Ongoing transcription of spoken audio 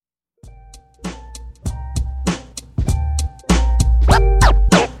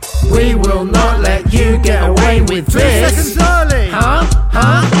We will not let you get away with 2 this. seconds early.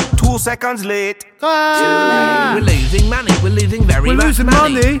 Huh? 2 seconds late. Ah. We're losing money, we're losing very We're much losing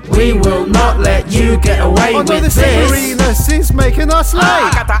money. We will not let you get away Oh no, with this this. Serenus is making us late.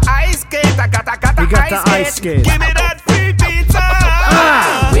 I got the ice skate, I got You got the ice skate. Give me that free pizza.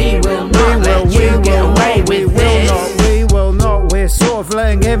 We will not let you get away with this. We will not. We're sort of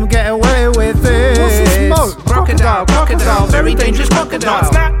letting him get away with this. What's this smoke? Crocodile, very dangerous No, crocodile.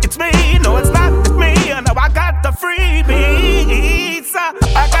 it's not, it's me. No, it's not, it's me. No, I got the free pizza.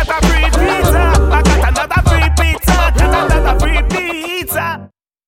 I got the